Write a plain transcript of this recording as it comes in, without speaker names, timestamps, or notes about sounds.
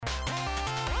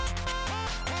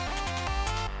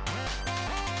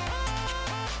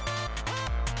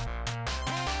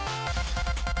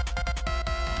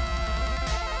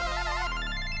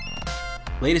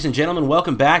Ladies and gentlemen,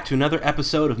 welcome back to another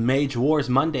episode of Mage Wars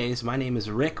Mondays. My name is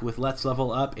Rick with Let's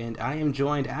Level Up, and I am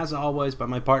joined, as always, by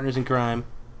my partners in crime.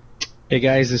 Hey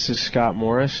guys, this is Scott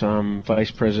Morris. I'm Vice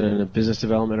President of Business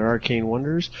Development at Arcane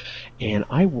Wonders, and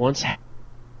I once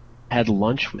had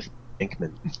lunch with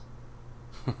Pinkman.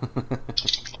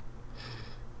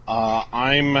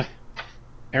 I'm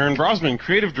Aaron Brosman,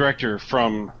 Creative Director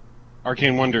from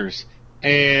Arcane Wonders,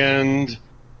 and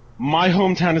my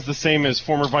hometown is the same as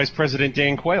former Vice President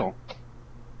Dan Quayle.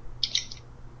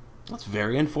 That's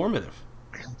very informative.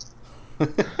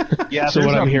 Yeah. So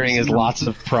what I'm hearing is lots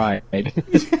of pride. I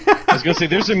was going to say,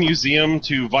 there's a museum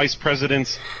to vice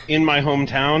presidents in my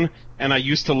hometown, and I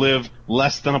used to live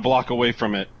less than a block away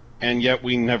from it, and yet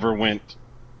we never went.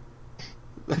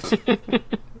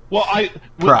 Well,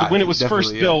 when it was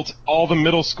first built, all the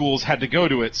middle schools had to go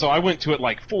to it, so I went to it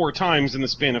like 4 times in the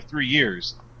span of 3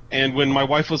 years. And when my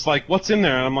wife was like, "What's in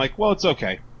there?" and I'm like, "Well, it's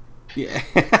okay." Yeah.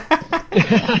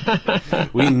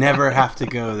 We never have to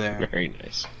go there. Very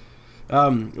nice.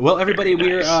 Well, everybody,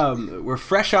 we're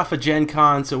fresh off of Gen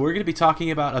Con, so we're going to be talking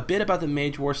about a bit about the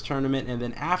Mage Wars tournament, and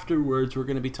then afterwards we're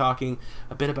going to be talking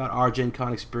a bit about our Gen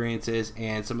Con experiences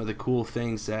and some of the cool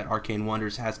things that Arcane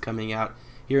Wonders has coming out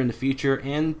here in the future,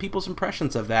 and people's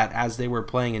impressions of that as they were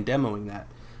playing and demoing that.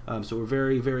 So we're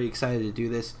very, very excited to do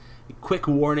this. Quick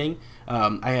warning,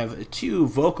 I have 2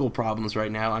 vocal problems right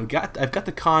now. I've got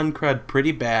the con crud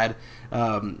pretty bad,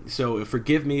 so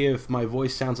forgive me if my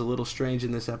voice sounds a little strange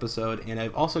in this episode, and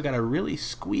I've also got a really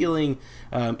squealing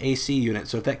AC unit,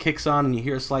 so if that kicks on and you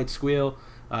hear a slight squeal,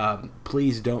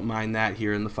 please don't mind that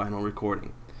here in the final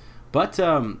recording. But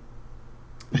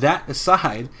that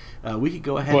aside, we could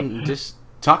go ahead and just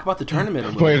talk about the tournament a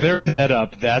little bit. Boy, they're head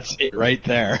up. That's it right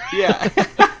there. Yeah.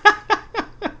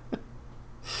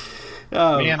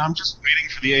 Man, I'm just waiting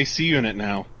for the AC unit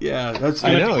now. Yeah, that's.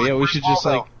 I know. Yeah, we should just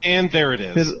and there it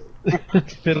is.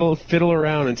 Fiddle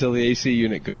around until the AC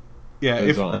unit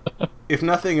goes on. If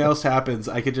nothing else happens,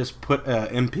 I could just put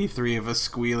an MP3 of a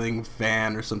squealing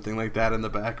fan or something like that in the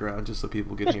background, just so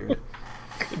people can hear it.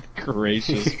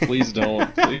 Gracious, please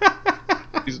don't.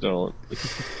 Please don't.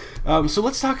 So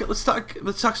let's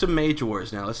talk some Mage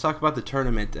Wars now. Let's talk about the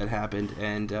tournament that happened,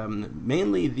 and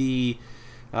mainly the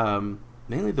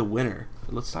winner.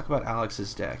 Let's talk about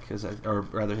Alex's deck, or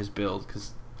rather his build,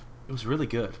 because it was really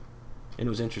good and it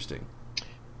was interesting.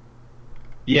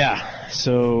 Yeah.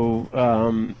 So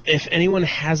if anyone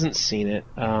hasn't seen it,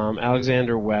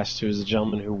 Alexander West, who is the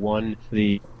gentleman who won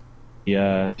the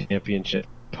championship,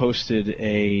 posted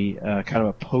a kind of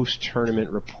a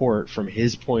post-tournament report from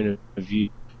his point of view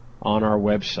on our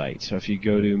website. So if you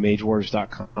go to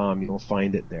magewars.com, you'll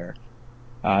find it there.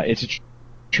 It's a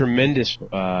tremendous.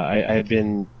 I've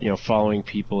been following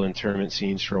people in tournament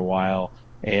scenes for a while,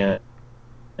 and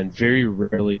very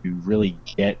rarely do you really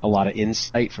get a lot of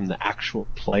insight from the actual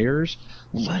players,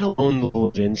 let alone the level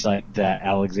of insight that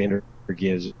Alexander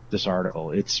gives this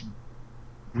article. It's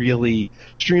really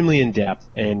extremely in-depth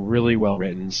and really well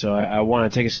written, so I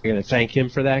want to take a second to thank him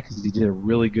for that, because he did a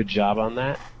really good job on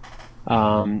that.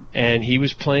 And he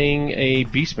was playing a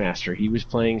Beastmaster. He was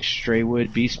playing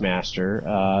Straywood Beastmaster,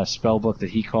 spellbook that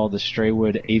he called the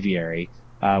Straywood Aviary,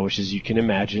 which, as you can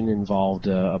imagine, involved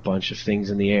a bunch of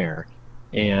things in the air.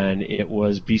 And it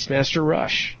was Beastmaster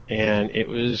Rush, and it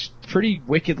was pretty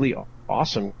wickedly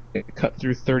awesome. It cut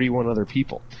through 31 other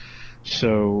people.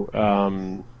 So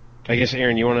I guess,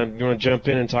 Aaron, you want to jump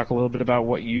in and talk a little bit about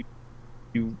what you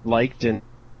liked and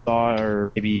saw,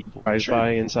 or maybe surprised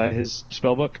by inside his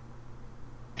spellbook?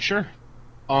 Sure.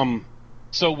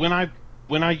 So when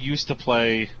I used to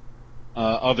play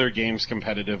other games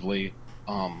competitively,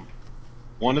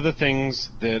 one of the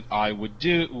things that I would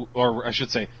do, or I should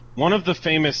say, one of the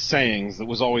famous sayings that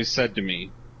was always said to me,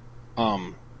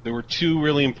 there were 2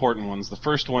 really important ones. The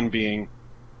first one being,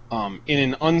 in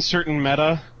an uncertain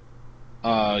meta,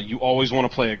 you always want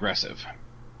to play aggressive.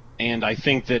 And I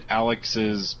think that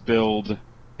Alex's build,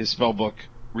 his spellbook,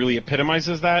 really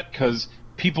epitomizes that, because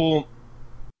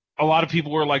a lot of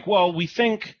people were like, well, we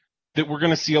think that we're going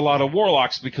to see a lot of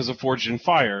Warlocks because of Forged in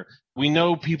Fire. We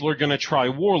know people are going to try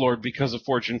Warlord because of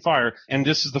Forged in Fire, and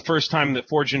this is the first time that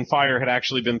Forged in Fire had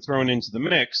actually been thrown into the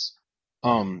mix.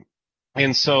 And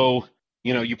so,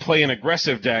 you play an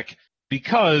aggressive deck,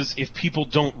 because if people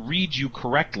don't read you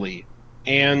correctly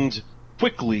and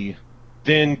quickly,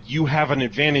 then you have an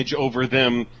advantage over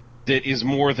them that is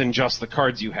more than just the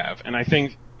cards you have. And I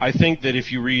think that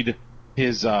if you read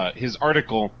his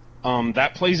article,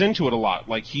 that plays into it a lot.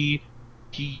 Like he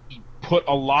put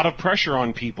a lot of pressure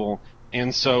on people,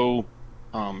 and so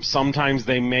sometimes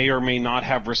they may or may not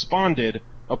have responded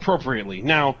appropriately.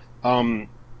 Now,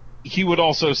 he would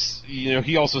also,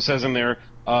 he also says in there,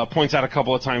 points out a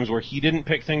couple of times where he didn't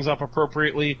pick things up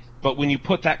appropriately, but when you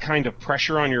put that kind of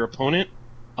pressure on your opponent,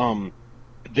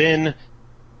 then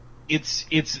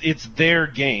it's their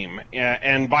game,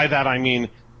 and by that I mean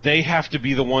they have to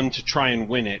be the one to try and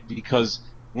win it, because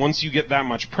once you get that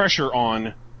much pressure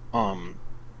on,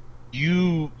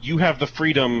 you have the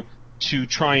freedom to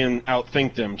try and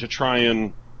outthink them, to try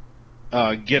and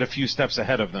get a few steps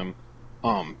ahead of them.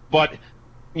 But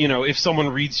if someone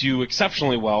reads you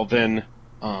exceptionally well, then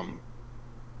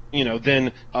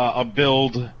a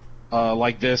build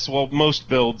like this, well, most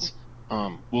builds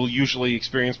will usually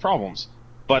experience problems.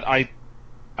 But I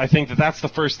think that's the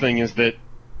first thing, is that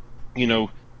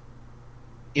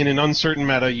in an uncertain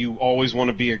meta, you always want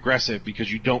to be aggressive,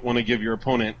 because you don't want to give your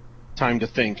opponent time to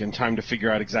think and time to figure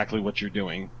out exactly what you're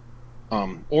doing,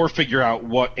 or figure out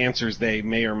what answers they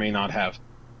may or may not have.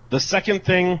 The second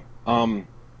thing,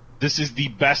 this is the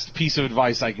best piece of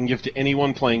advice I can give to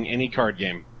anyone playing any card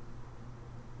game.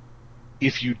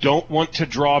 If you don't want to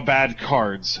draw bad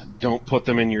cards, don't put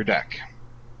them in your deck.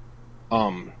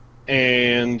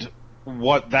 And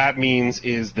what that means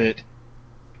is that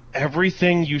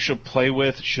everything you should play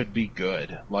with should be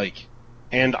good.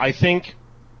 And I think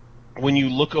when you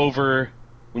look over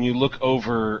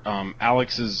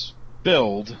Alex's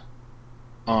build,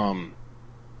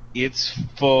 it's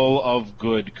full of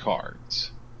good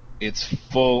cards. It's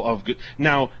full of good.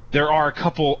 Now, there are a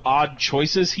couple odd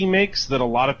choices he makes that a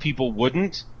lot of people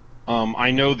wouldn't.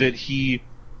 I know that he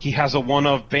has a one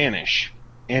of Banish,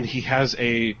 and he has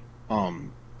a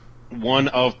one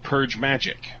of Purge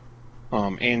Magic.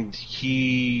 And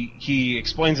he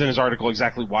explains in his article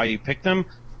exactly why he picked them,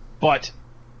 but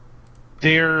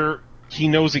he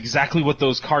knows exactly what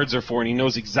those cards are for, and he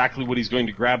knows exactly what he's going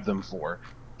to grab them for.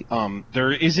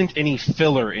 There isn't any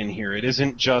filler in here. It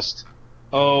isn't just,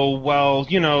 oh, well,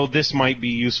 this might be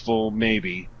useful,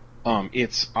 maybe.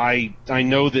 I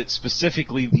know that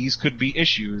specifically these could be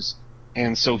issues,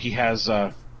 and so he has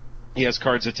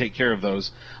cards that take care of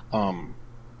those.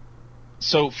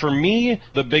 So for me,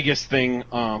 the biggest thing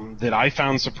that I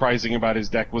found surprising about his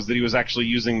deck was that he was actually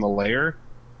using the Lair.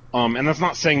 And that's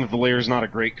not saying that the Lair is not a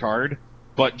great card,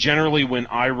 but generally when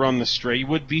I run the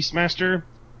Straywood Beastmaster,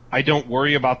 I don't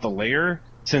worry about the Lair,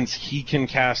 since he can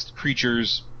cast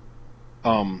creatures.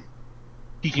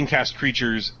 He can cast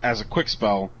creatures as a quick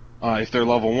spell if they're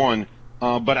level 1.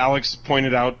 But Alex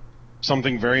pointed out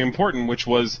something very important, which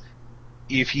was,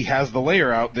 if he has the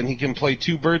Lair out, then he can play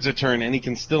 2 birds a turn, and he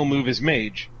can still move his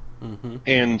mage. Mm-hmm.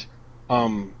 And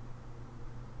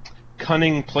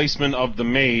cunning placement of the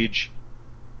mage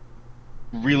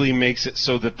really makes it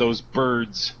so that those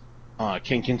birds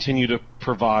can continue to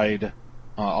provide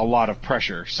a lot of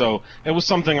pressure. So it was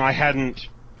something I hadn't...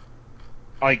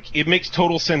 it makes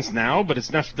total sense now, but it's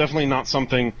definitely not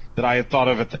something that I had thought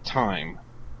of at the time.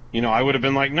 I would have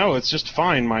been like, no, it's just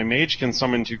fine. My mage can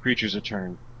summon 2 creatures a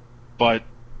turn. But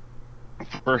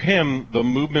for him, the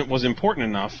movement was important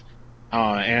enough,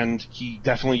 and he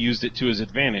definitely used it to his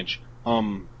advantage.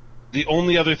 The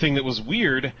only other thing that was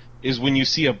weird is when you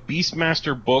see a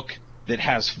Beastmaster book that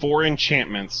has 4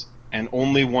 enchantments, and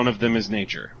only one of them is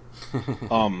nature.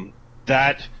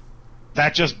 That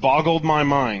just boggled my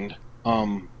mind.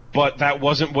 But that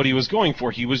wasn't what he was going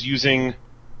for. He was using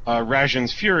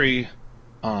Rajan's Fury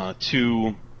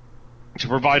to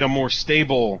provide a more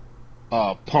stable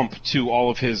pump to all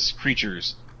of his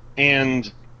creatures.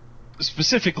 And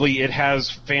specifically, it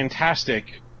has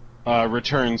fantastic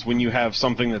returns when you have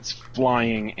something that's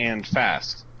flying and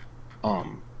fast,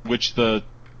 which the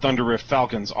Thunder Rift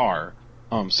Falcons are.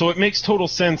 So it makes total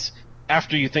sense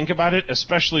after you think about it,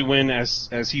 especially when,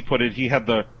 as he put it, he had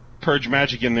the Purge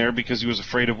Magic in there because he was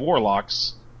afraid of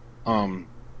Warlocks. And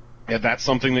that's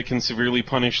something that can severely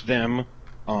punish them,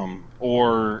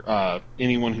 or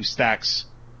anyone who stacks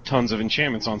tons of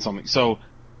enchantments on something. So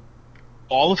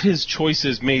all of his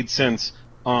choices made sense.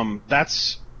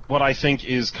 That's what I think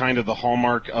is kind of the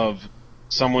hallmark of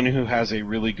someone who has a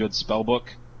really good spellbook,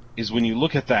 is when you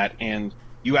look at that and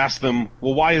you ask them,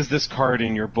 well, why is this card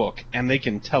in your book? And they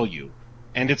can tell you.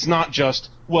 And it's not just,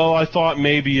 well, I thought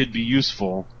maybe it'd be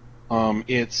useful.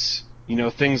 It's,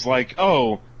 things like,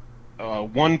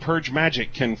 one Purge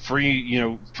Magic can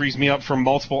freeze me up from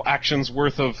multiple actions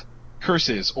worth of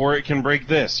curses, or it can break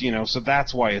this, so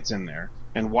that's why it's in there.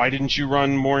 And why didn't you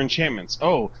run more enchantments?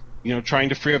 Trying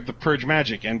to free up the Purge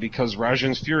Magic, and because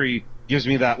Rajan's Fury gives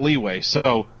me that leeway.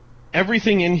 So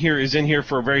everything in here is in here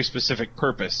for a very specific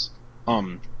purpose.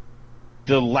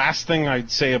 The last thing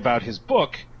I'd say about his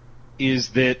book is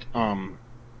that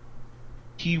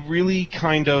he really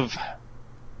kind of...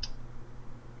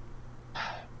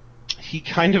 he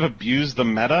kind of abused the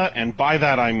meta, and by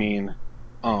that I mean,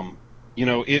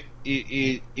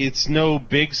 it's no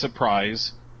big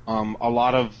surprise. A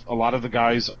lot of the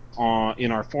guys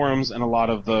in our forums and a lot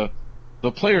of the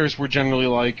players were generally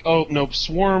like, oh nope,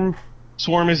 Swarm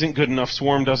isn't good enough,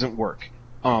 Swarm doesn't work.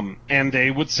 And they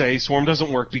would say Swarm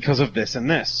doesn't work because of this and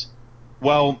this.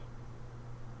 Well,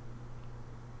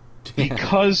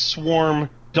 because Swarm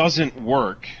doesn't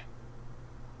work,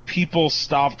 people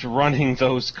stopped running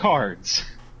those cards.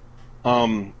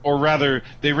 Or rather,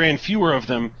 they ran fewer of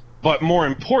them, but more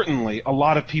importantly, a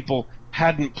lot of people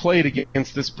hadn't played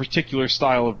against this particular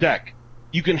style of deck.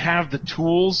 You can have the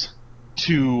tools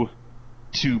to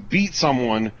beat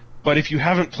someone, but if you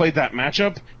haven't played that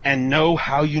matchup and know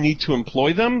how you need to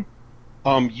employ them,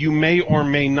 you may or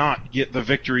may not get the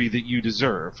victory that you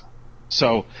deserve.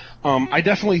 So, I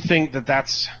definitely think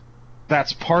that's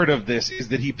part of this, is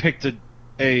that he picked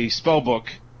a spellbook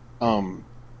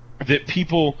that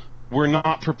people were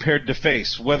not prepared to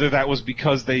face, whether that was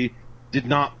because they did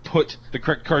not put the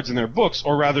correct cards in their books,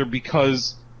 or rather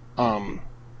because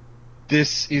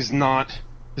this is not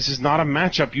a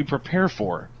matchup you prepare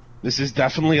for. This is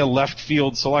definitely a left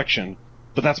field selection,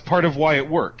 but that's part of why it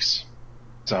works.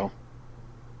 So,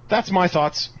 that's my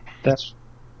thoughts.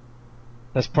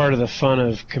 That's part of the fun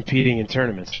of competing in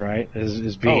tournaments, right?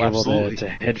 Is being able to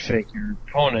head fake your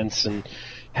opponents and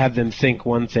have them think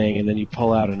one thing and then you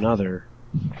pull out another.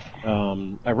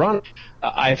 Ironic.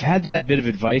 I've had that bit of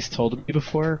advice told to me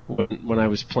before when I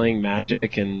was playing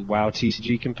Magic and WoW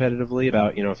TCG competitively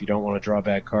about, if you don't want to draw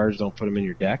bad cards, don't put them in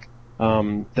your deck.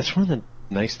 That's one of the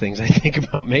nice things I think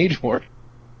about Mage Wars.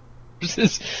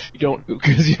 Because you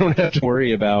don't have to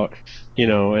worry about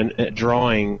and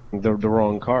drawing the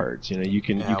wrong cards. You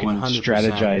can 100%.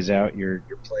 Strategize out your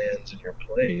plans and your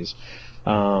plays.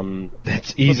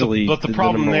 That's easily. But the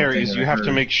problem there is you have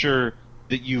to make sure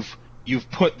that you've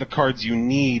put the cards you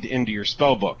need into your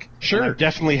spellbook. Sure. And I've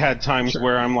definitely had times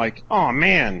where I'm like, oh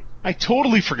man, I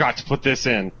totally forgot to put this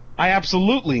in. I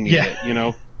absolutely need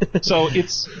it. So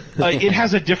it's it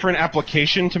has a different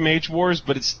application to Mage Wars,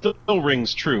 but it still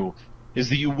rings true. Is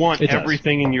that you want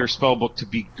everything in your spellbook to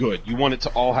be good. You want it to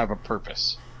all have a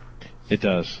purpose. It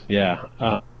does, yeah.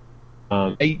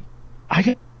 I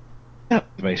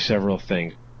got by several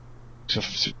things. So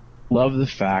love the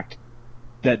fact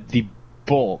that the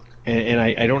bulk, and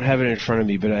I don't have it in front of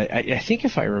me, but I think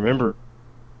if I remember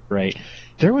right,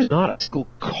 there was not a single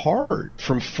card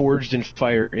from Forged in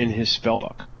Fire in his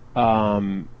spellbook.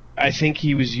 I think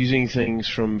he was using things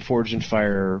from Forged in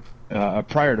Fire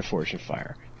prior to Forged in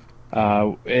Fire.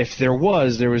 If there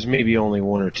was maybe only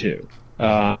one or two.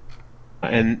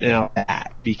 And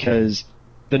that, because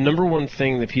the number one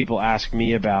thing that people ask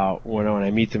me about when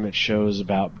I meet them at shows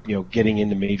about, getting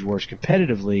into Mage Wars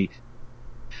competitively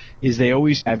is they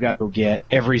always, I've got to go get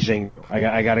everything.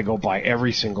 I got to go buy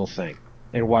every single thing.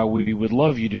 And while we would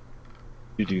love you to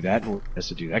do that, and us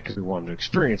to do that because we want to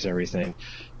experience everything,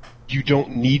 you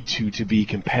don't need to be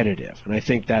competitive. And I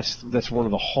think that's one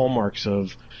of the hallmarks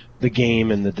of the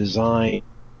game and the design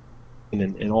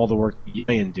and all the work you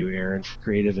can do, Aaron, from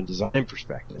creative and design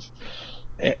perspective.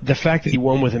 The fact that he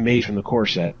won with a mage from the core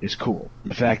set is cool.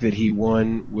 The fact that he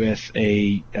won with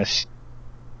a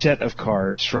set of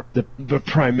cards from the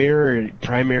primary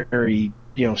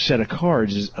set of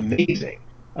cards is amazing.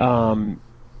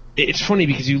 It's funny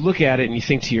because you look at it and you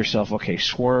think to yourself, okay,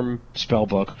 Swarm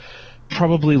spellbook,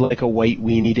 probably like a white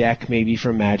weenie deck maybe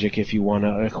from Magic if you want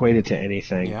to equate it to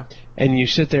anything. Yeah. And you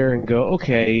sit there and go,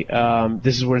 okay,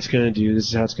 this is what it's going to do, this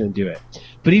is how it's going to do it.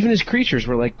 But even his creatures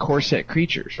were like core set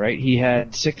creatures, right? He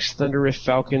had 6 Thunder Rift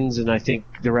Falcons, and I think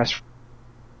the rest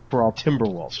were all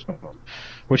Timberwolves from them,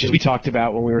 which we talked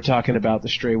about when we were talking about the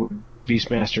Straywood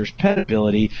Beastmaster's pet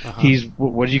ability. He's,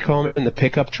 what did you call him, in the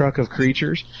pickup truck of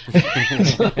creatures?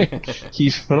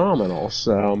 He's phenomenal.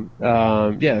 So, 4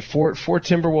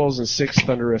 Timberwolves and 6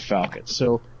 Thunder Rift Falcons.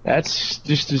 So that's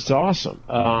just awesome.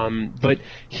 But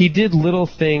he did little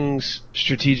things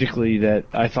strategically that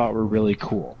I thought were really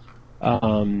cool.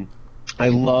 I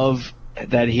love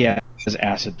that he has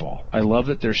Acid Ball. I love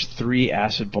that there's 3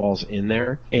 Acid Balls in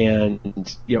there, and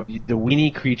the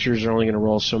weenie creatures are only going to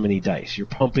roll so many dice. You're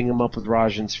pumping them up with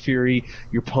Rajan's Fury,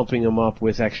 you're pumping them up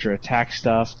with extra attack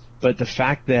stuff, but the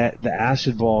fact that the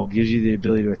Acid Ball gives you the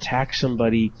ability to attack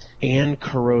somebody and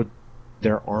corrode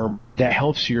their arm, that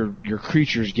helps your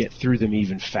creatures get through them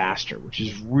even faster, which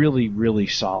is really, really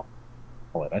solid.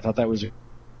 I thought that was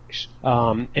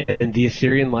and the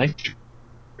Ethereal Life Tree.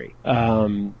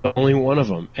 Only one of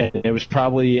them, and it was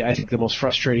probably, I think, the most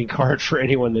frustrating card for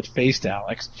anyone that faced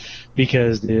Alex,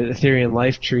 because the Ethereal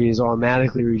Life Tree is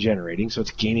automatically regenerating, so it's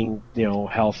gaining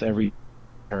health every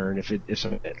turn.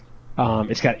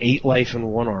 It's got 8 life and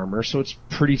 1 armor, so it's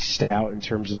pretty stout in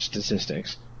terms of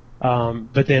statistics.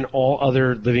 But then all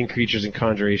other living creatures and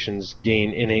conjurations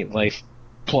gain innate life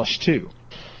 +2,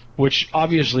 which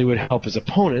obviously would help his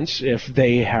opponents if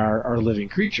they are living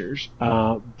creatures.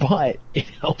 But it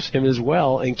helps him as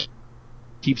well and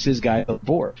keeps his guy on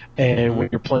board. And when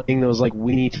you're playing those like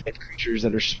weenie type creatures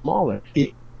that are smaller,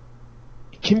 it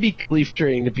can be really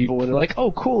frustrating to people when they're like,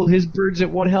 "Oh, cool, his bird's at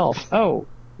 1 health. Oh,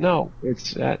 no,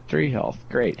 it's at 3 health.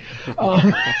 Great."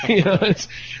 As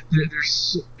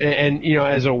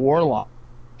a warlock,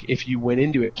 if you went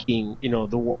into it thinking,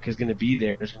 the warlock is going to be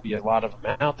there, there's going to be a lot of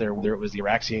them out there, whether it was the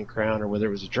Araxian Crown or whether it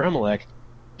was a Dremelech,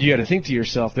 you got to think to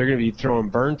yourself, they're going to be throwing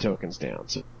burn tokens down.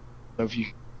 So if you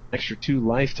extra 2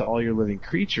 life to all your living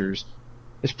creatures,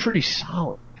 it's pretty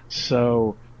solid.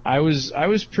 So I was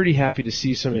pretty happy to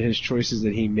see some of his choices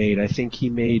that he made. I think he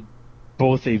made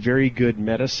both a very good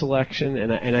meta selection,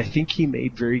 and I think he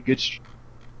made very good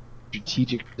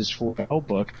strategic for the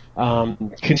book.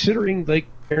 Considering, like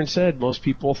Aaron said, most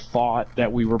people thought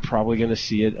that we were probably going to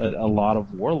see a lot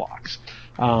of warlocks.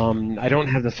 I don't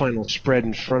have the final spread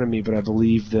in front of me, but I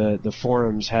believe the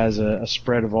forums has a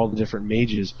spread of all the different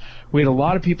mages. We had a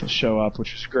lot of people show up,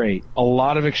 which was great. A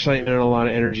lot of excitement and a lot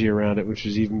of energy around it, which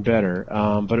was even better.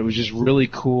 But it was just really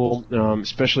cool,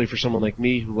 especially for someone like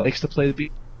me who likes to play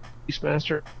the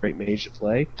Beastmaster, great mage to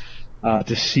play,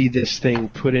 to see this thing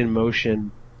put in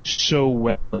motion so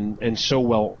well and so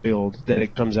well built that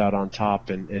it comes out on top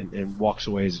and walks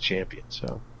away as a champion.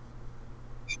 So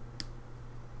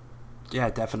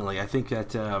yeah, definitely. I think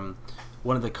that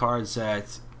one of the cards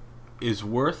that is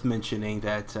worth mentioning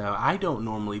that I don't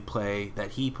normally play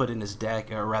that he put in his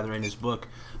deck, or rather in his book,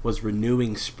 was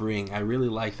Renewing Spring. I really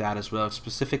like that as well,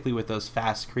 specifically with those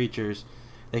fast creatures.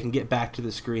 They can get back to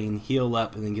the screen, heal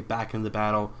up, and then get back into the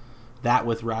battle. That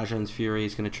with Rajan's Fury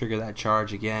is going to trigger that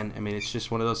charge again. I mean, it's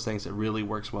just one of those things that really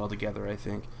works well together, I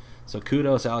think. So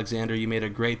kudos, Alexander. You made a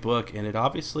great book, and it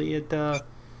obviously it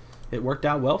worked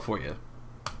out well for you.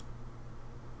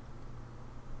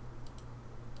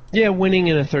 Yeah, winning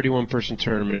in a 31-person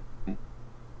tournament,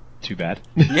 too bad.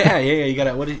 yeah. You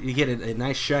get a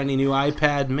nice shiny new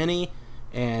iPad Mini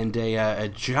and a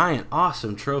giant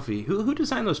awesome trophy. Who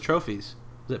designed those trophies?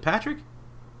 Was it Patrick?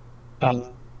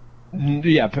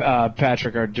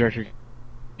 Patrick, our director of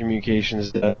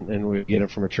communications, and we get it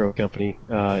from a trophy company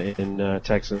in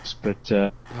Texas. But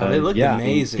they look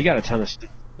amazing. He got a ton of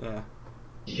stuff. Yeah.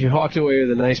 He walked away with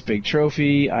a nice big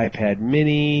trophy, iPad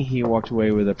Mini. He walked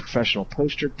away with a professional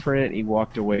poster print. He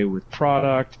walked away with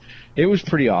product. It was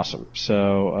pretty awesome.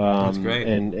 So that's great.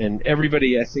 And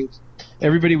everybody, I think,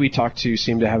 everybody we talked to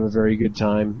seemed to have a very good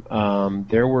time.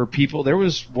 There were people. There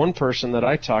was one person that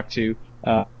I talked to.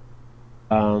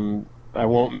 I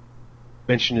won't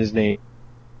mention his name.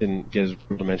 Didn't get his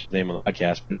to mention his name on the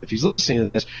podcast, but if he's listening to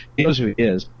this, he knows who he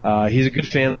is. He's a good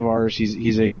fan of ours.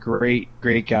 He's a great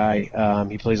guy.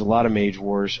 He plays a lot of Mage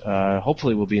Wars.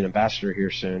 Hopefully, will be an ambassador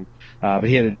here soon. But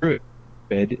he had a druid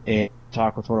and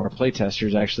talked with one of our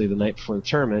playtesters actually the night before the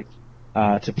tournament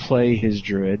to play his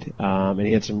druid, and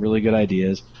he had some really good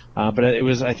ideas. But it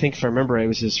was, I think, if I remember, it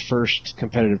was his first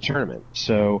competitive tournament.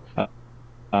 So.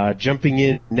 Jumping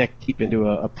in neck deep into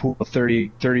a pool of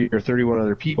 30 or 31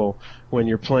 other people when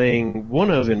you're playing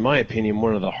in my opinion,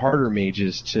 one of the harder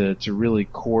mages to really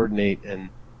coordinate and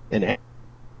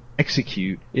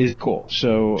execute is cool.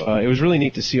 So it was really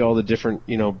neat to see all the different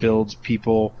builds,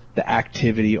 people, the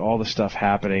activity, all the stuff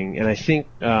happening. And I think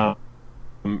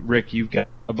Rick, you've got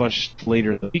a bunch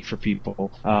later in the week for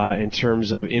people in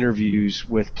terms of interviews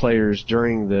with players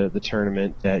during the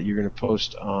tournament that you're going to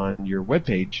post on your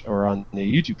webpage or on the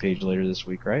YouTube page later this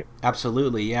week, right?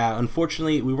 Absolutely, yeah.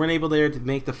 Unfortunately, we weren't able there to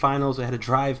make the finals. I had to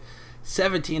drive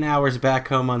 17 hours back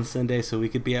home on Sunday so we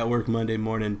could be at work Monday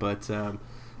morning, but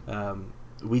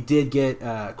we did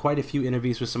get quite a few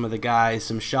interviews with some of the guys,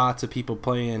 some shots of people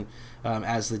playing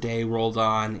as the day rolled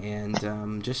on,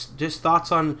 and just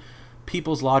thoughts on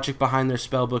people's logic behind their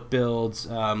spellbook builds,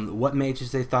 what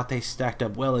mages they thought they stacked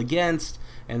up well against,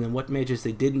 and then what mages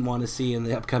they didn't want to see in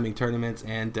the upcoming tournaments,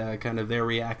 and kind of their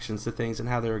reactions to things and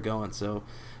how they were going. So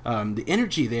the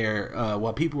energy there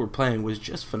while people were playing was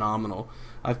just phenomenal.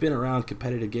 I've been around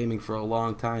competitive gaming for a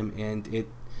long time, and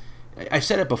I've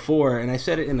said it before, and I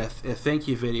said it in a thank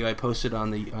you video I posted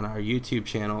on our YouTube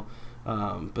channel.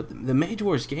 But the Mage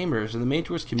Wars gamers and the Mage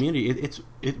Wars community,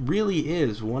 it really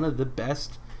is one of the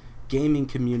best gaming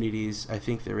communities I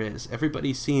think there is.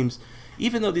 Everybody seems,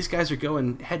 even though these guys are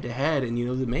going head to head, and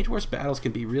the Mage Wars battles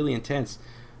can be really intense,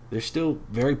 they're still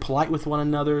very polite with one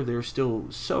another. They're still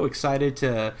so excited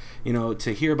to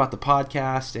to hear about the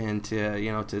podcast and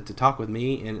to talk with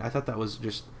me. And I thought that was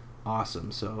just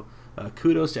awesome. So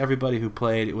kudos to everybody who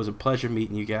played. It was a pleasure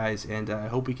meeting you guys, and I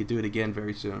hope we could do it again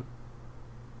very soon.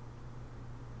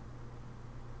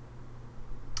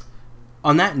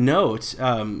 On that note,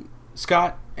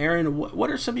 Scott, Aaron,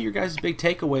 what are some of your guys' big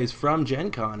takeaways from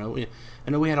Gen Con? I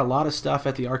know we had a lot of stuff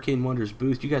at the Arcane Wonders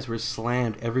booth. You guys were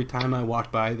slammed every time I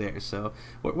walked by there. So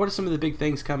what are some of the big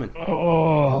things coming?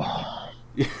 Oh,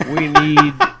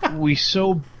 we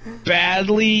so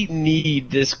badly need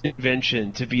this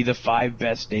convention to be the 5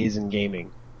 best days in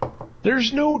gaming.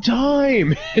 There's no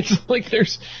time. It's like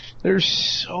there's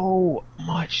so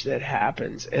much that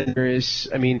happens,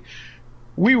 and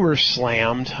we were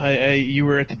slammed. You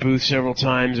were at the booth several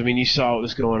times. I mean, you saw what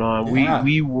was going on. Yeah.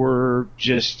 We were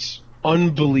just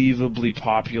unbelievably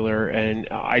popular, and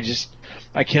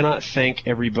I cannot thank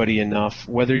everybody enough.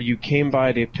 Whether you came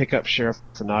by to pick up Sheriff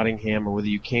of Nottingham, or whether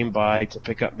you came by to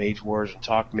pick up Mage Wars and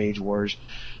talk Mage Wars,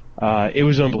 it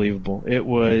was unbelievable.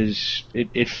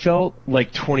 It felt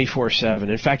like 24/7.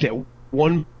 In fact, at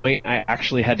one point, I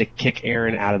actually had to kick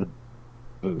Aaron out of the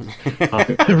booth.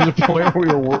 There was a point where we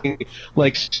were working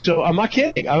so. I'm not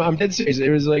kidding. I'm dead serious. It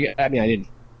was like, I didn't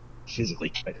physically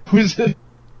kill it.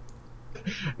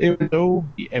 It was so,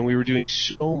 and we were doing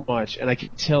so much, and I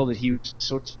could tell that he was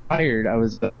so tired. I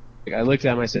looked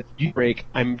at him. I said, "You break.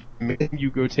 I'm making you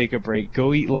go take a break.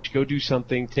 Go eat lunch. Go do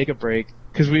something. Take a break."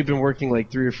 Because we've been working like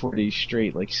 3 or 4 days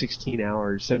straight, like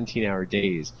 16-hour, 17-hour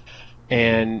days,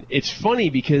 and it's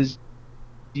funny because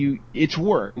it's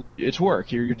work.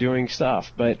 You're doing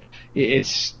stuff, but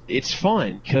it's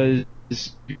fun because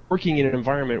you're working in an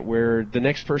environment where the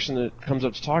next person that comes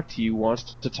up to talk to you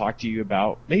wants to talk to you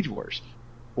about Mage Wars,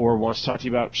 or wants to talk to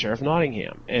you about Sheriff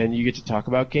Nottingham, and you get to talk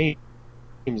about games,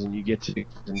 and you get to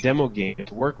demo game,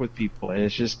 to work with people, and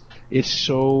it's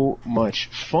so much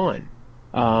fun.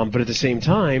 But at the same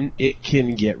time, it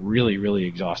can get really, really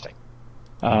exhausting.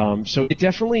 So it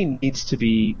definitely needs to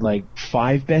be like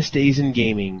 5 best days in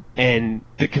gaming, and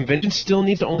the convention still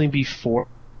needs to only be 4.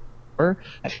 A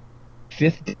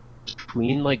 5th day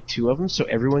between like 2 of them, so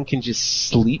everyone can just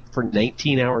sleep for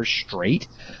 19 hours straight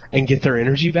and get their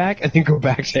energy back, and then go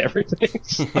back to everything.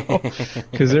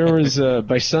 Because there was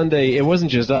by Sunday, it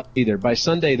wasn't just us either. By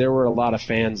Sunday, there were a lot of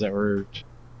fans that were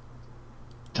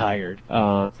tired.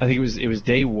 I think it was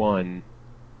day 1.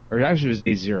 Or actually, it was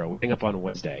day 0. We're up on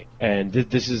Wednesday, and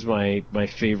this is my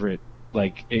favorite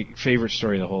favorite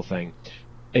story of the whole thing.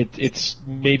 It's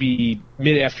maybe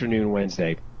mid-afternoon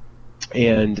Wednesday,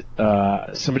 and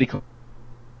somebody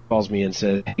calls me and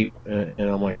says, "Hey," and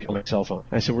I'm like on my cell phone.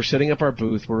 I said, "We're setting up our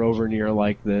booth. We're over near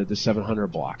like the 700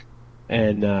 block,"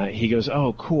 and he goes,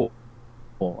 "Oh, cool.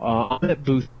 I'm at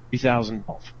booth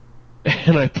 3012,"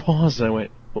 and I paused and I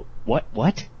went,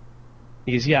 "What?"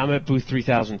 He goes, "Yeah, I'm at booth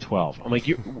 3012. I'm like,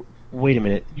 wait a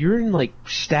minute. You're in, like,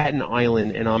 Staten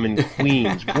Island, and I'm in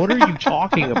Queens. What are you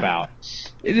talking about?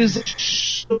 It is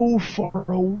so far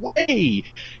away,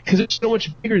 because it's so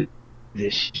much bigger than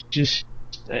this. Just,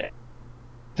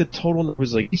 the total number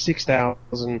was, like,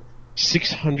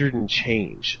 6,600 and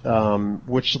change,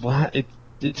 which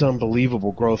it's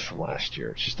unbelievable growth from last year.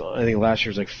 It's just, I think last year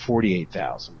was, like,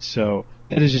 48,000. So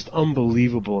that is just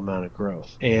unbelievable amount of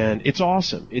growth, and it's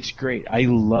awesome. It's great. I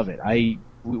love it.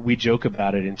 We joke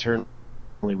about it internally.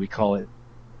 We call it,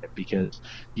 because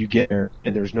you get there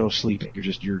and there's no sleeping.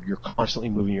 You're constantly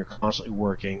moving. You're constantly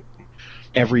working.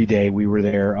 Every day we were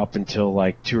there up until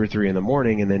like 2 or 3 in the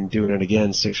morning, and then doing it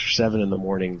again 6 or 7 in the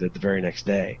morning the very next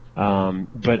day.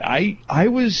 But I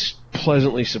was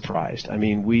pleasantly surprised. I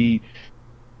mean, we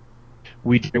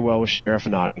did well with Sheriff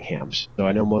of Nottingham. So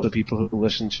I know most of the people who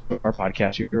listen to our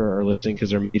podcast here are listening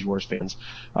because they're Mage Wars fans.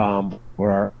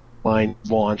 Where our line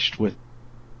launched with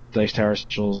Dice Tower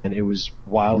Essentials, and it was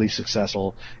wildly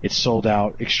successful. It sold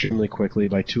out extremely quickly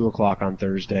by 2 o'clock on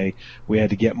Thursday. We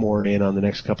had to get more in on the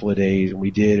next couple of days, and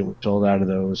we did, and we sold out of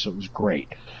those, so it was great.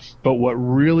 But what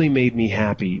really made me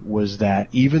happy was that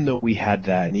even though we had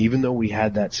that, and even though we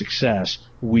had that success,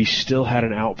 we still had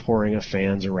an outpouring of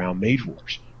fans around Mage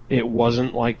Wars. It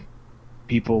wasn't like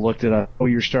people looked at us, "Oh,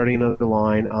 you're starting another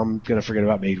line, I'm going to forget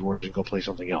about Mage Wars and go play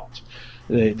something else."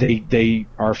 They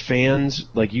are fans,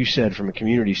 like you said, from a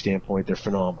community standpoint, they're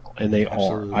phenomenal, and they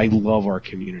Absolutely. are. I love our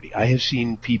community. I have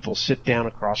seen people sit down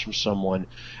across from someone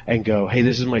and go, "Hey,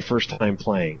 this is my first time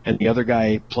playing," and the other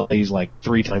guy plays like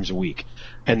 3 times a week,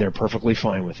 and they're perfectly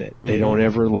fine with it. They don't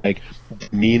ever like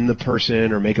demean the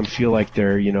person or make them feel like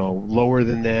they're lower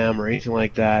than them or anything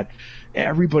like that.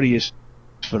 Everybody is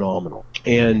phenomenal,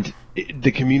 and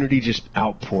the community just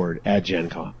outpoured at Gen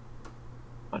Con.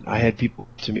 I had people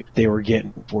to me, they were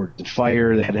getting Forged in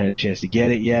Fire, they hadn't had a chance to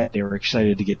get it yet. They were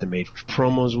excited to get the Mage Wars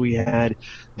promos we had.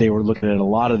 They were looking at a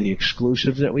lot of the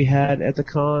exclusives that we had at the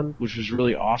con, which was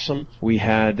really awesome. We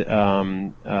had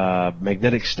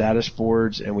magnetic status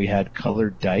boards, and we had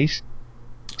colored dice.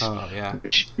 Oh, yeah.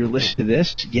 If you're listening to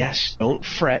this, yes, don't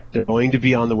fret. They're going to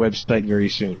be on the website very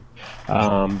soon.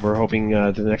 We're hoping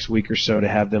the next week or so to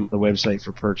have them on the website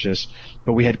for purchase.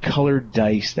 But we had colored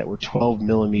dice that were 12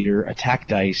 millimeter attack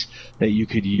dice that you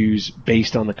could use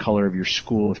based on the color of your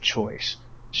school of choice.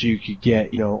 So you could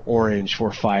get, orange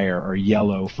for fire or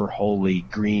yellow for holy,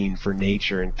 green for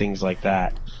nature, and things like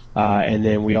that. And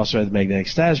then we also had the magnetic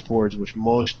status boards, which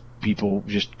most people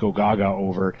just go gaga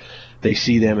over. They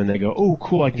see them and they go, oh,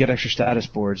 cool, I can get extra status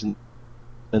boards. And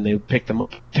then they pick them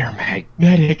up. They're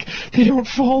magnetic. They don't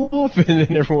fall off. And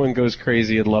then everyone goes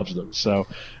crazy and loves them. So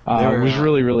I was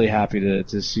really, really happy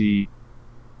to see.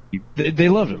 They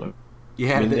loved them.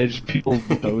 Yeah. I mean, people,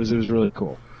 it was really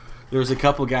cool. There was a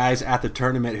couple guys at the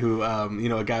tournament who,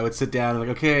 a guy would sit down and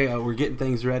like, okay, we're getting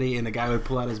things ready, and the guy would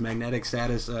pull out his magnetic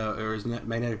status or his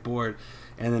magnetic board,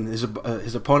 and then his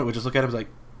opponent would just look at him and be like,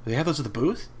 do they have those at the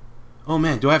booth? Oh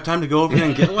man, do I have time to go over there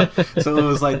and get one? So it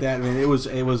was like that. I mean, it was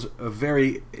a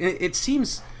very. It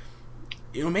seems,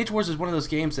 Mage Wars is one of those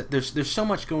games that there's so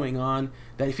much going on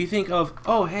that if you think of,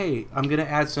 oh hey, I'm gonna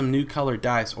add some new colored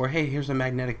dice, or hey, here's a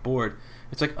magnetic board,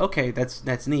 it's like, okay,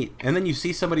 that's neat, and then you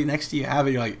see somebody next to you have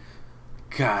it, you're like,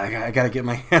 God, I gotta get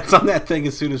my hands on that thing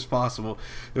as soon as possible.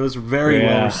 It was very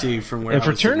well received from where. And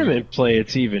for tournament play,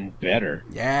 it's even better.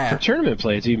 Yeah. For tournament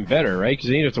play, it's even better, right? Because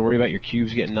then you don't have to worry about your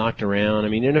cubes getting knocked around. I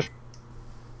mean, in a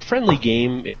friendly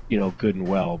game, good and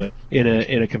well, but in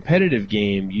a competitive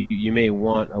game, you may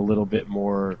want a little bit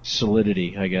more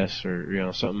solidity, I guess,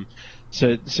 or something.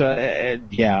 So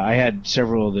I had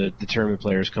several of the tournament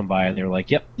players come by and they were like,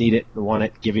 "Yep, need it, want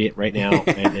it, give me it right now,"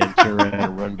 and turn around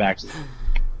and run back to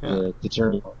the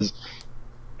tournament.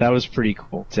 That was pretty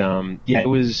cool. It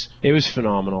was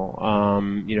phenomenal.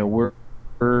 So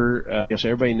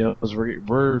everybody knows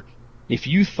we're. If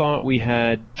you thought we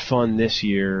had fun this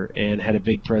year and had a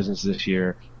big presence this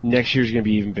year, next year's going to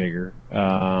be even bigger.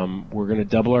 We're going to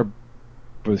double our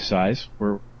booth size. We're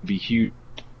going to be huge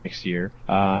next year.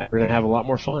 We're going to have a lot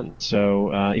more fun.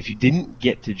 So if you didn't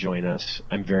get to join us,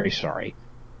 I'm very sorry.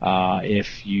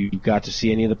 If you got to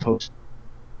see any of the posts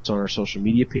on our social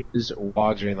media pages or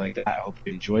blogs or anything like that, I hope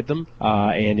you enjoyed them.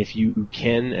 And if you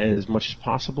can, as much as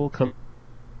possible, come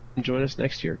and join us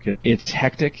next year. It's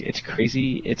hectic, it's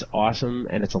crazy, it's awesome,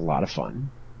 and it's a lot of fun.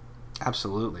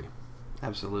 Absolutely.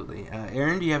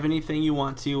 Aaron, do you have anything you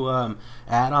want to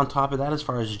add on top of that as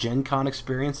far as Gen Con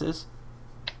experiences?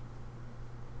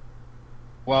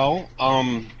 Well,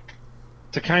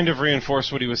 to kind of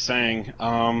reinforce what he was saying,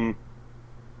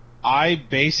 I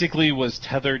basically was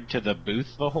tethered to the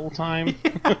booth the whole time.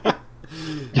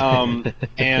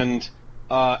 And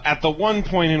at the one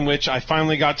point in which I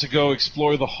finally got to go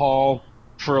explore the hall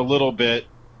for a little bit,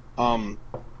 I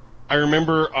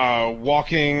remember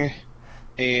walking,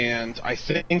 and I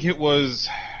think it was,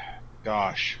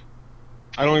 gosh,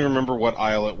 I don't even remember what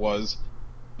aisle it was,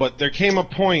 but there came a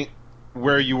point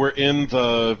where you were in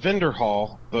the vendor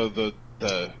hall, the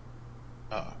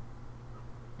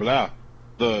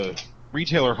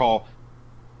retailer hall,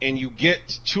 and you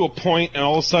get to a point, and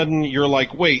all of a sudden you're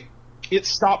like, wait, it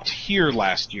stopped here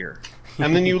last year.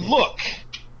 And then you look,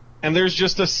 and there's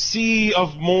just a sea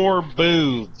of more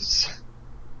booths.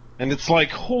 And it's like,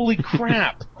 holy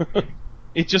crap.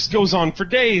 It just goes on for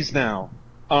days now.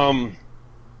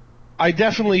 I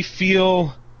definitely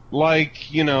feel like,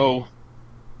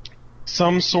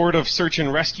 some sort of search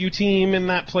and rescue team in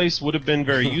that place would have been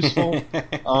very useful.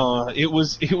 It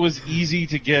was easy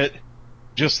to get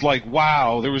just like,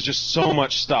 wow, there was just so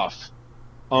much stuff.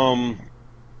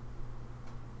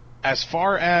 As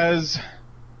far as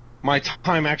my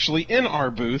time actually in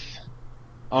our booth,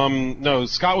 no,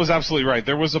 Scott was absolutely right.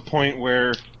 There was a point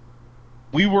where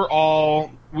we were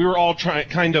all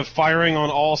kind of firing on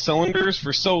all cylinders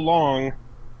for so long.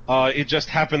 It just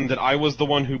happened that I was the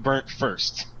one who burnt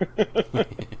first.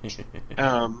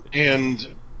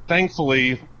 And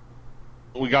thankfully,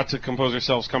 we got to compose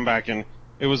ourselves, come back, and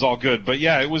it was all good. But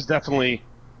yeah, it was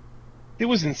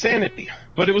insanity.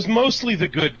 But it was mostly the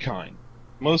good kind.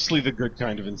 Mostly the good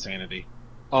kind of insanity.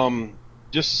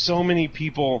 Just so many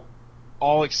people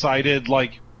all excited,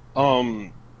 like,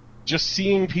 just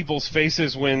seeing people's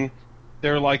faces when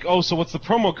they're like, oh, so what's the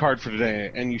promo card for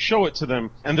today? And you show it to them,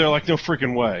 and they're like, no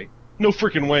freaking way. No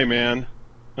freaking way, man.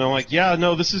 And I'm like, yeah,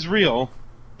 no, this is real.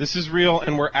 This is real,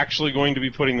 and we're actually going to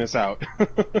be putting this out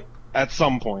at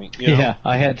some point. Yeah,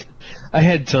 I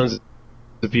had tons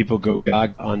the people go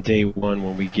gaga on day one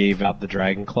when we gave out the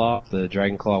Dragon Claw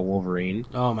Wolverine.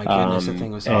 Oh my goodness, that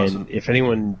thing was awesome. And if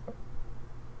anyone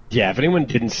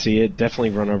didn't see it,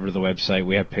 definitely run over to the website.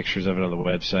 We have pictures of it on the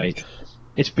website.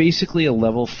 It's basically a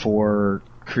level 4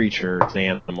 creature, an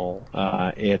animal.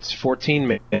 It's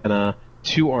 14 mana,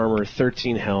 2 armor,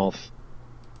 13 health,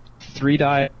 3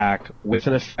 die attack with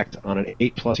an effect on an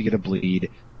 8+, you get a bleed.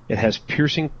 It has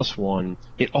piercing +1.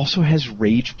 It also has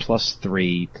rage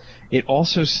 +3. It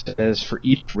also says for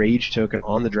each rage token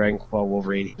on the Dragonclaw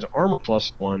Wolverine, he has armor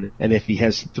 +1, and if he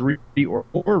has 3 or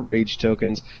more rage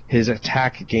tokens, his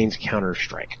attack gains counter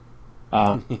strike.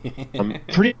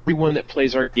 Pretty everyone that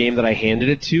plays our game that I handed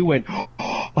it to went,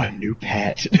 oh, a new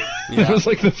pet. Yeah. It was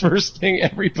like the first thing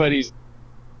everybody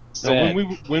said. No,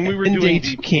 when we were And doing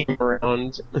day 2 came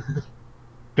around. Go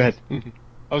ahead.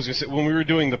 I was going to say, when we were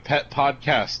doing the pet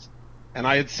podcast, and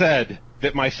I had said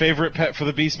that my favorite pet for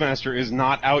the Beastmaster is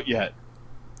not out yet.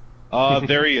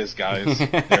 There he is, guys.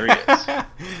 There he is.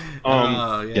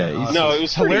 Awesome. No, it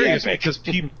was hilarious because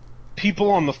people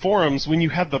on the forums, when you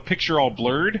had the picture all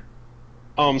blurred,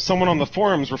 someone on the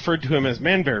forums referred to him as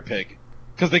Man-Bear Pig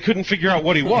because they couldn't figure out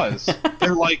what he was.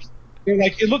 They're like,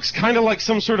 it looks kind of like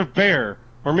some sort of bear,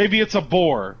 or maybe it's a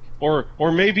boar, or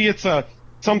maybe it's a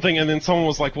something, and then someone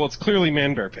was like, well, it's clearly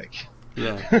Man-Bear Pig.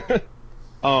 Yeah.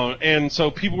 And so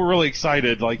people were really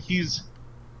excited. Like, he's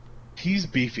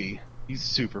beefy. He's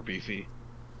super beefy.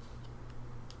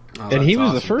 Oh, And he was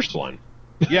awesome. the first one.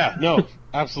 Yeah, no,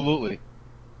 absolutely.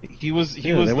 He was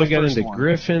Then the we got first into one.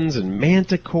 griffins and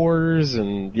manticores,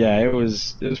 and yeah, it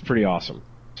was pretty awesome.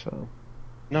 So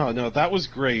No, that was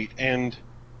great. And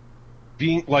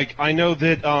being like, I know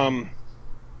that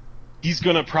he's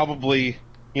gonna probably,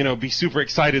 be super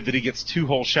excited that he gets 2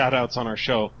 whole shout-outs on our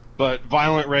show. But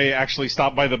Violent Ray actually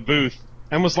stopped by the booth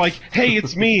and was like, "Hey,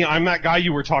 it's me. I'm that guy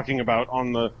you were talking about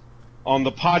on the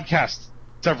podcast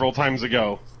several times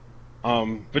ago."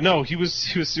 But no, he was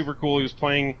super cool. He was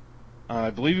playing. I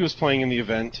believe he was playing in the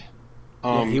event.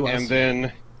 He was. And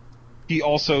then he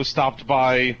also stopped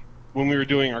by when we were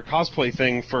doing our cosplay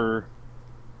thing for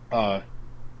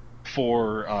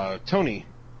Tony.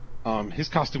 His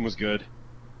costume was good.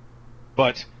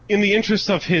 But in the interest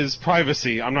of his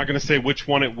privacy, I'm not going to say which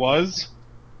one it was,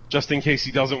 just in case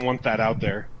he doesn't want that out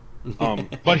there.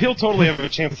 But he'll totally have a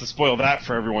chance to spoil that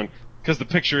for everyone, because the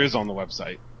picture is on the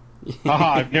website.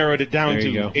 Haha, I've narrowed it down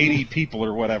to 80 people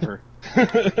or whatever.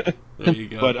 There you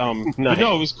go. But Nice.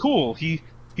 no, it was cool. He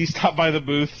stopped by the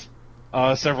booth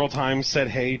several times, said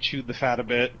hey, chewed the fat a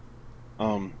bit.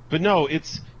 But no,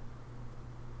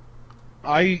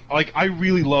 I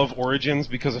really love Origins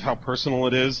because of how personal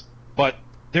it is. But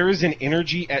there is an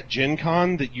energy at Gen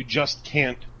Con that you just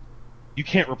can't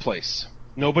replace.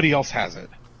 Nobody else has it.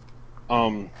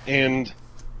 And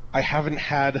I haven't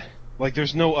had,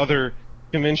 there's no other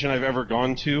convention I've ever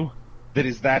gone to that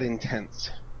is that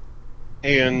intense.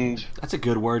 And that's a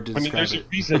good word to describe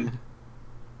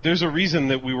there's a reason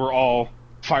that we were all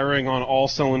firing on all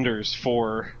cylinders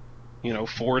for,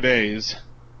 4 days.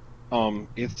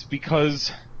 It's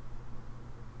because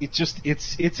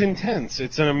it's intense.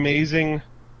 It's an amazing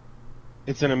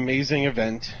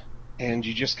event, and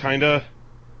you just kind of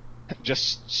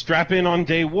just strap in on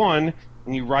day 1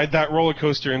 and you ride that roller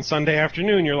coaster, and Sunday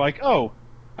afternoon you're like, oh,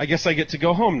 I guess I get to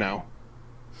go home now.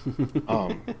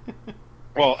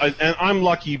 Well, and I'm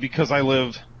lucky because I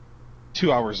live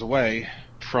 2 hours away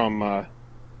from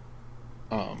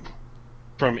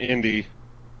Indy,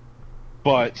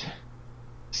 but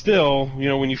still,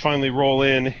 when you finally roll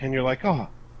in and you're like, oh,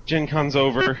 Gen Con's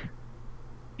over,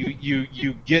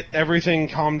 you get everything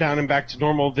calmed down and back to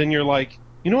normal, then you're like,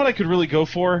 you know what I could really go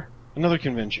for? Another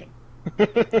convention.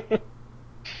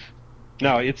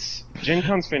 No, Gen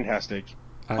Con's fantastic.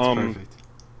 That's perfect.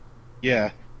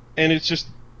 Yeah, and it's just,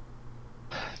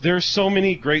 there's so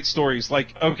many great stories.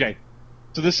 Okay,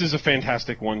 so this is a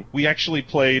fantastic one. We actually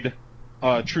played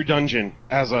True Dungeon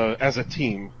as a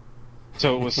team.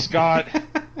 So it was Scott,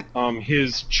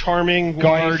 his charming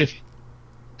guard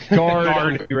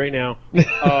right now,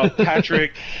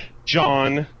 Patrick,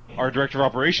 John, our director of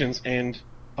operations, and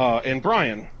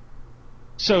Brian.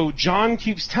 So John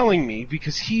keeps telling me,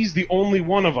 because he's the only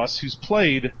one of us who's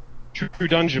played True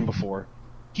Dungeon before,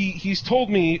 he's told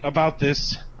me about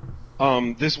this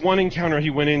one encounter he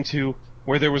went into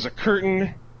where there was a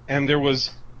curtain and there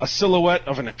was a silhouette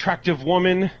of an attractive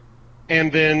woman,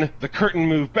 and then the curtain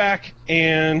moved back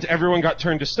and everyone got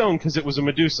turned to stone because it was a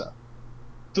Medusa.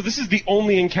 So this is the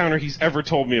only encounter he's ever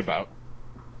told me about.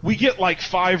 We get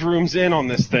 5 rooms in on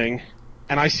this thing,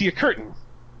 and I see a curtain,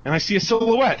 and I see a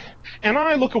silhouette, and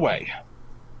I look away.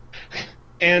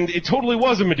 And it totally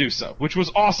was a Medusa, which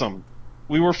was awesome.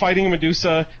 we were fighting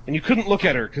Medusa, and you couldn't look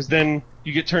at her because then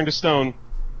you get turned to stone.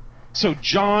 So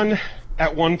John,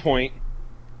 at one point,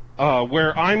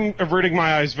 where I'm averting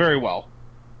my eyes very well,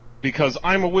 because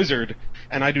I'm a wizard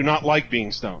and I do not like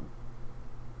being stoned.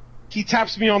 He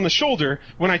taps me on the shoulder.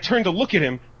 When I turn to look at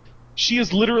him, she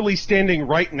is literally standing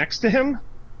right next to him.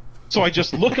 So I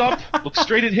just look up, look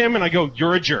straight at him, and I go,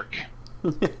 "You're a jerk."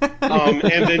 And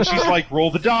then she's like,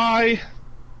 "Roll the die."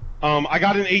 I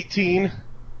got an 18,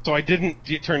 so I didn't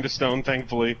get turned to stone,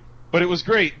 thankfully. But it was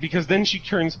great, because then she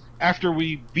turns, after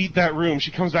we beat that room,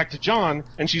 she comes back to John,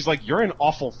 and she's like, "You're an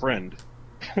awful friend."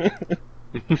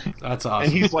 That's awesome.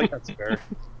 And he's like, "That's fair."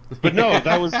 But no,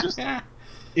 that was just...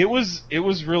 It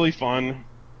was really fun.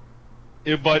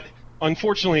 But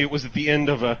unfortunately, it was at the end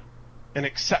of an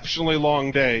exceptionally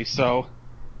long day, so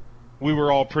we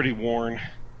were all pretty worn.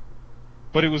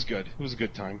 But it was good. It was a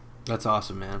good time. That's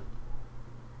awesome, man.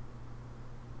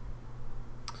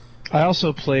 I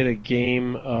also played a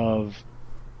game of,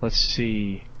 let's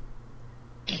see,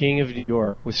 King of New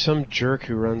York with some jerk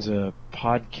who runs a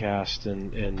podcast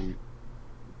and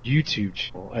YouTube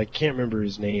channel. I can't remember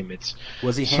his name.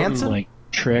 Was he something handsome? Like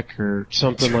Trick or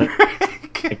something like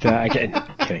that. I can't.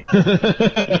 Okay.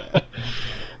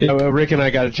 Rick and I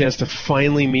got a chance to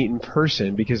finally meet in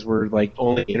person because we're like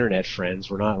only internet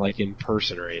friends. We're not like in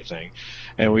person or anything.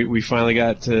 And we finally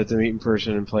got to meet in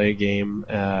person and play a game.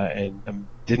 And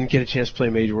didn't get a chance to play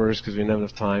Mage Wars because we didn't have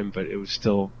enough time, but it was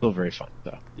still very fun.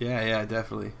 So. Yeah,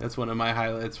 definitely. That's one of my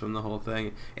highlights from the whole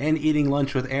thing. And eating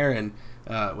lunch with Aaron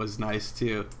was nice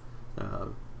too.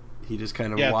 He just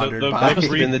kind of wandered by. That must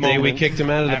have been the day we kicked him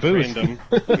out of the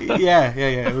booth. Yeah,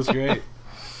 it was great.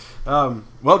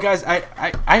 Well, guys,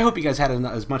 I hope you guys had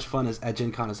as much fun at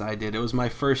Gen Con as I did. It was my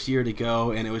first year to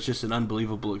go, and it was just an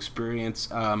unbelievable experience,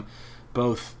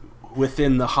 both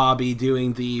within the hobby,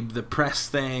 doing the press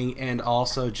thing, and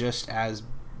also just as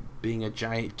being a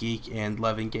giant geek and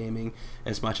loving gaming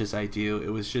as much as I do. It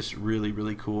was just really,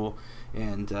 really cool.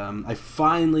 And I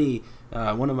finally,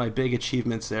 one of my big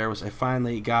achievements there was I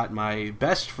finally got my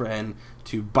best friend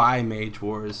to buy Mage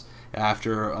Wars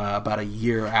after about a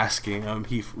year asking him.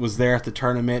 He was there at the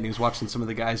tournament, and he was watching some of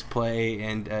the guys play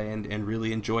and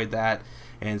really enjoyed that.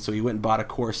 And so he went and bought a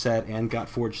core set and got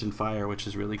Forged in Fire, which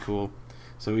is really cool.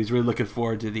 So he's really looking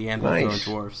forward to the Anvil Throne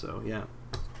Dwarf. So, yeah.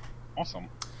 Awesome.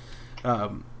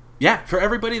 Yeah, for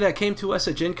everybody that came to us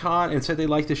at Gen Con and said they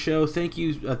liked the show, thank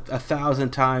you 1,000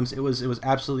 times. It was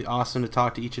absolutely awesome to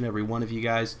talk to each and every one of you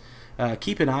guys.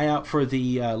 Keep an eye out for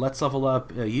the Let's Level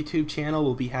Up YouTube channel.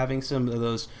 We'll be having some of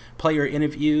those player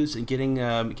interviews and getting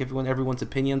everyone's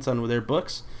opinions on their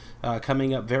books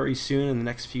coming up very soon in the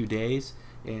next few days,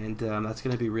 and that's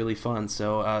going to be really fun.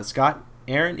 So, Scott,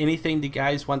 Aaron, anything you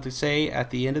guys want to say at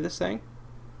the end of this thing?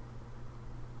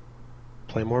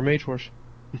 Play more Mage Wars.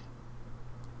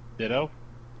 Ditto.